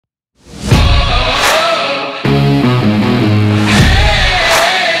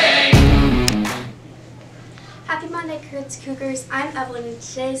I'm Evelyn, and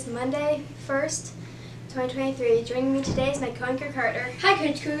today is Monday, 1st, 2023. Joining me today is my co-anchor Carter. Hi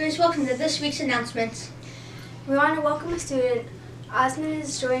Coach Cougars, welcome to this week's announcements. We want to welcome a student. Osmond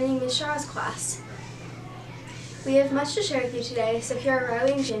is joining Ms. Shaw's class. We have much to share with you today, so here are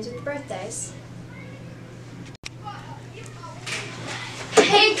Riley and James with birthdays.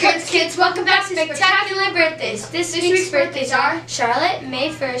 Hey Kurtz kids, welcome back to Spectacular Birthdays. This week's birthdays are Charlotte, May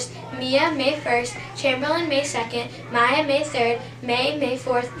 1st, Mia, May 1st, Chamberlain, May 2nd, Maya, May 3rd, May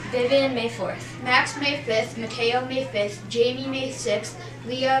 4th, Vivian, May 4th. Max, May 5th, Mateo, May 5th, Jamie, May 6th,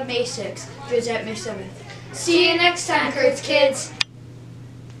 Leah, May 6th, Brizette, May 7th. See you next time, Kurtz kids.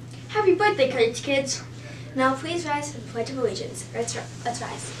 Happy birthday, Kurtz kids. Now please rise for the Pledge of Allegiance. Let's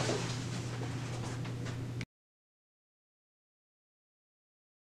rise.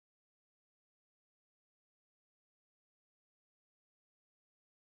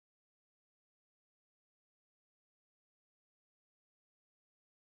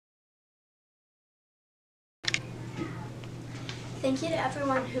 Thank you to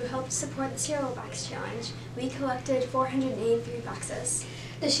everyone who helped support the Cereal Box Challenge. We collected 483 boxes.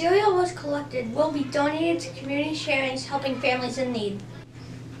 The cereal was collected will be donated to community sharings helping families in need.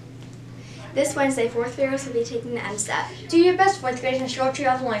 This Wednesday, 4th graders will be taking the MSTEP. Do your best, 4th graders, and show what you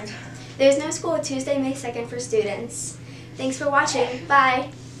have learned. There's no school Tuesday, May 2nd for students. Thanks for watching.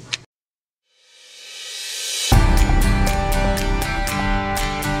 Bye.